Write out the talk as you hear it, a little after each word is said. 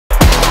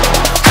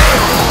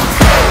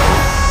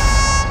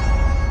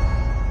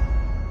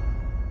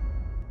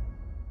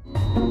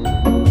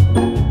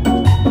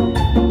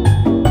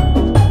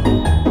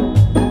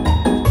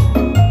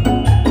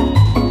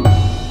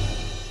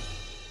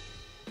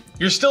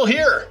still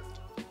here.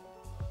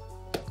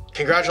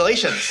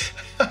 Congratulations.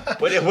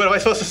 What am I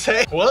supposed to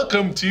say?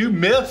 Welcome to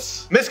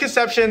Myths,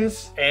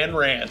 Misconceptions, and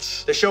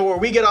Rants, the show where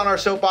we get on our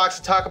soapbox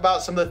to talk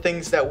about some of the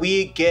things that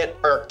we get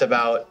irked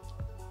about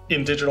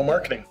in digital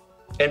marketing.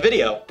 And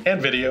video.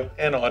 And video,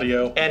 and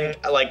audio. And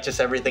like just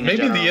everything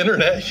Maybe the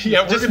internet.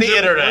 Yeah, just the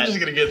internet. We're just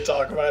going to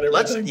talk about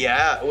everything.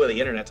 Well, the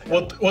internet's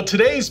well,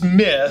 today's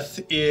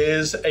myth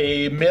is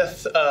a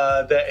myth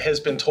that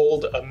has been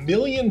told a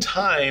million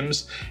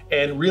times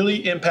and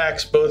really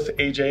impacts both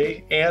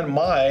AJ and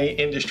my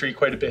industry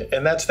quite a bit.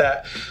 And that's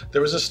that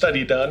there was a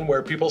study done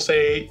where people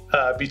say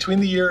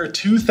between the year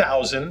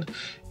 2000,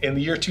 in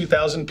the year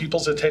 2000,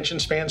 people's attention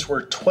spans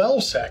were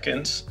 12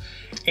 seconds,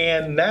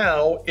 and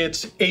now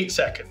it's 8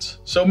 seconds.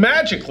 So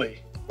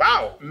magically,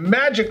 wow,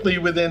 magically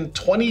within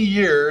 20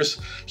 years,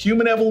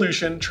 human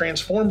evolution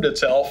transformed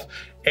itself,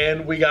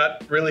 and we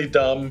got really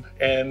dumb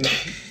and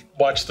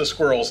watch the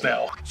squirrels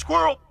now.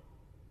 Squirrel!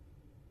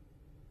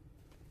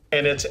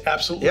 And it's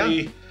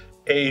absolutely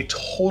a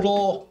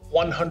total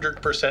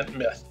 100%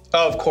 myth.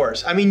 Oh, of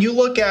course. I mean, you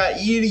look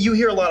at, you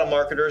hear a lot of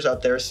marketers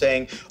out there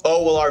saying,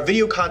 oh, well, our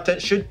video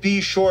content should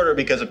be shorter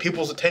because of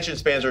people's attention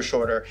spans are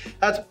shorter.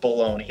 That's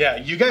baloney. Yeah,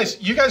 you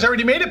guys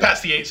already made it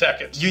past the 8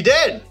 seconds. You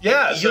did.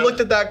 Yeah. You looked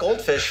at that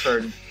goldfish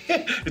for...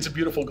 It's a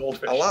beautiful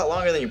goldfish. A lot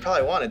longer than you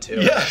probably wanted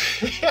to. Yeah.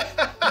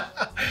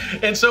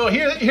 And so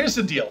here's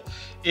the deal,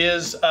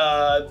 is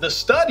the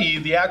study,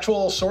 the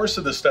actual source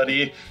of the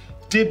study,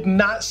 did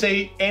not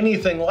say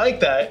anything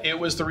like that. It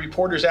was the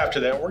reporters after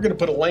that. We're going to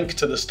put a link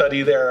to the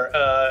study there.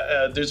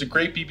 There's a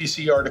great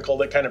BBC article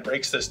that kind of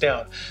breaks this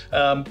down.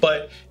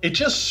 But it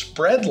just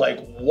spread like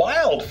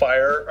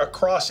wildfire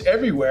across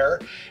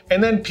everywhere.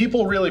 And then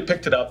people really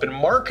picked it up, and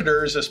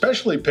marketers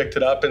especially picked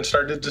it up and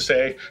started to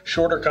say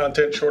shorter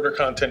content, shorter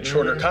content,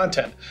 shorter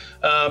content.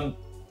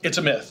 It's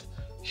a myth.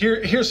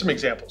 Here's some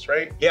examples,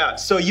 right? Yeah,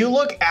 so you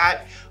look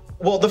at,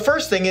 well, the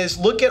first thing is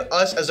look at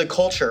us as a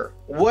culture.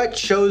 What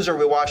shows are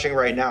we watching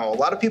right now? A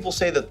lot of people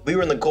say that we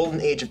were in the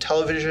golden age of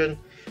television,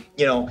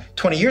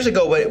 20 years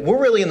ago, but we're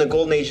really in the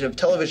golden age of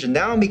television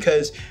now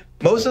because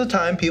most of the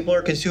time people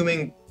are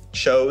consuming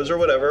shows or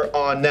whatever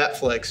on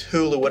Netflix,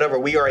 Hulu, whatever.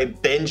 We are a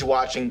binge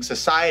watching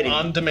society.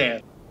 On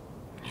demand.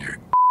 You're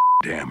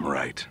damn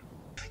right.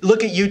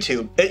 Look at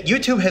YouTube.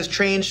 YouTube has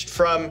changed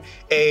from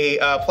a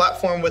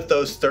platform with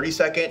those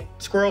 30-second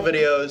squirrel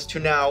videos to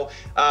now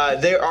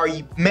there are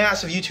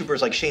massive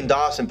YouTubers like Shane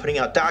Dawson putting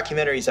out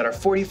documentaries that are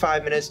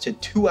 45 minutes to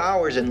 2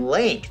 hours in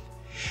length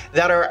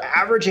that are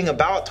averaging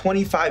about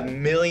 25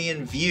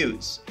 million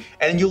views.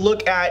 And you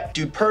look at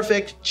Dude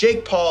Perfect,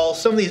 Jake Paul,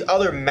 some of these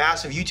other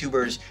massive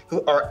YouTubers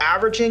who are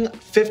averaging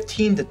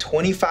 15 to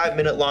 25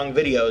 minute long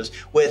videos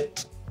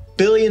with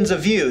billions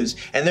of views,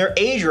 and their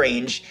age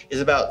range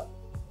is about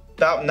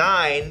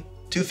 9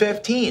 to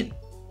 15.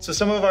 So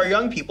some of our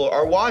young people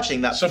are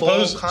watching that full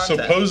content.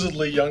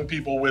 Supposedly young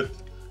people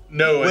with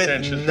no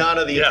attention. With none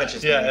of the attention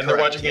span. Yeah, and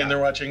they're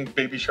watching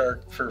Baby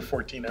Shark for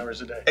 14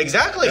 hours a day.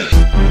 Exactly.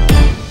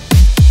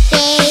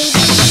 Baby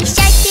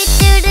shark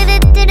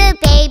do-do-do-do-do,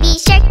 baby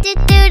shark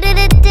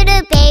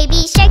do-do-do-do-do,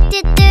 baby shark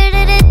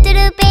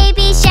do-do-do-do-do,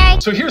 baby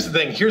shark. So here's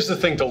the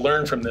thing to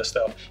learn from this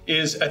though,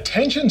 is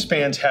attention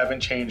spans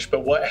haven't changed,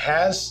 but what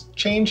has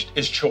changed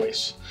is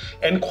choice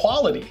and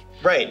quality.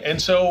 Right.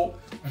 And so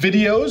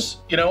videos,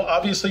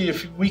 obviously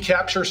if we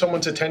capture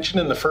someone's attention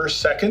in the first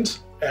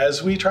seconds,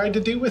 as we tried to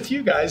do with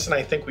you guys, and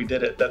I think we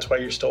did it, that's why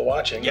you're still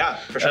watching. Yeah,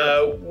 for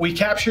sure. We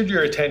captured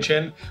your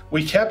attention,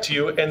 we kept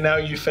you, and now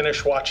you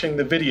finish watching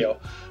the video.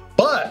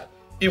 But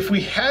if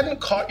we hadn't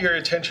caught your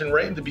attention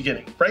right in the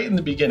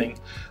beginning,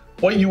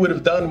 what you would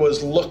have done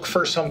was look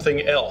for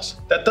something else.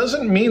 That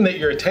doesn't mean that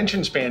your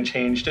attention span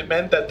changed. It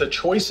meant that the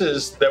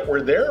choices that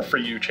were there for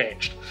you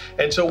changed.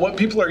 And so what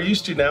people are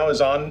used to now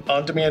is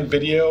on-demand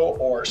video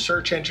or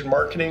search engine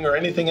marketing or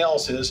anything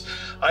else is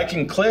I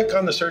can click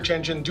on the search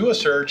engine, do a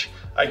search,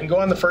 I can go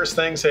on the first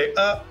thing, say,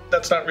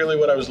 that's not really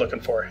what I was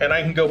looking for. And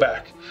I can go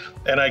back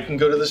and I can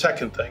go to the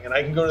second thing and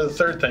I can go to the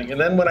third thing. And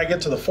then when I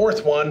get to the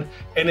fourth one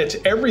and it's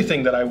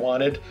everything that I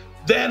wanted,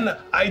 then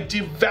I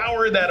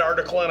devour that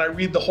article and I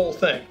read the whole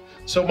thing.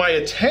 So my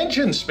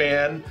attention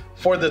span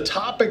for the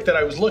topic that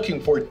I was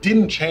looking for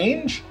didn't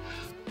change,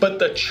 but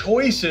the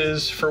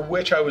choices for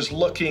which I was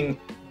looking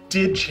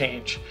did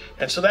change.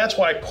 And so that's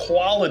why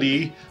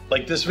quality,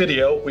 like this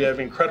video, we have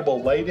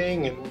incredible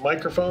lighting and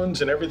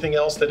microphones and everything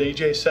else that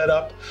AJ set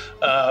up,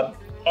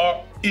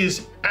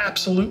 is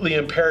absolutely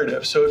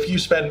imperative. So if you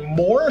spend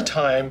more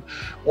time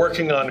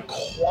working on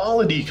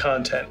quality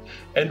content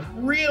and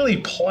really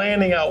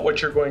planning out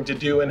what you're going to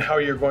do and how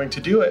you're going to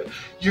do it,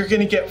 you're going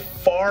to get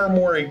far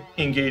more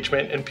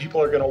engagement and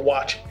people are going to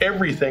watch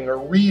everything or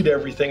read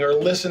everything or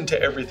listen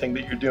to everything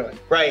that you're doing.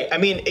 Right. I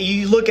mean,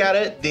 you look at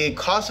it, the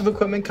cost of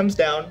equipment comes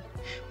down.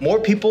 More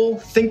people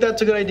think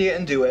that's a good idea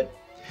and do it,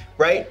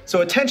 right?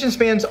 So attention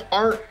spans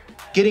aren't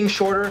getting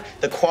shorter,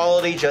 the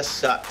quality just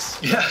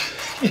sucks. Yeah,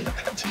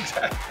 that's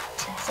exactly.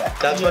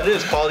 That's what it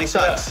is, quality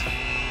sucks.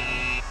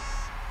 Yeah.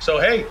 So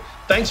hey,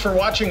 thanks for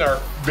watching our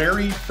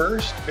very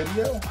first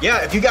video.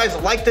 Yeah, if you guys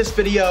like this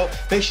video,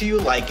 make sure you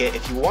like it.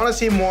 If you want to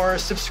see more,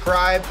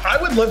 subscribe. I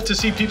would love to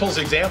see people's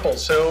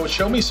examples. So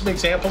show me some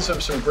examples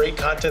of some great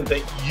content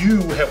that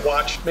you have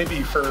watched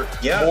maybe for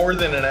more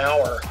than an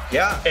hour.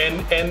 Yeah.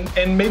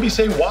 And maybe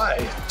say why.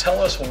 Tell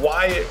us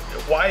why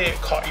it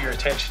caught your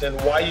attention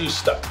and why you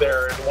stuck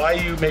there and why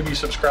you maybe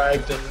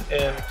subscribed.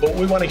 But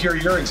we want to hear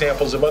your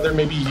examples of other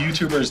maybe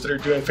YouTubers that are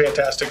doing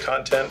fantastic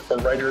content, or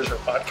writers or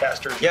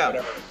podcasters or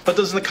whatever. Put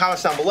those in the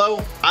comments down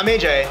below. I'm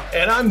AJ.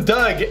 And I'm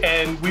Doug,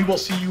 and we will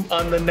see you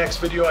on the next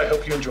video. I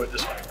hope you enjoyed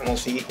this one. And we'll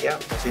see you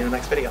in the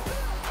next video.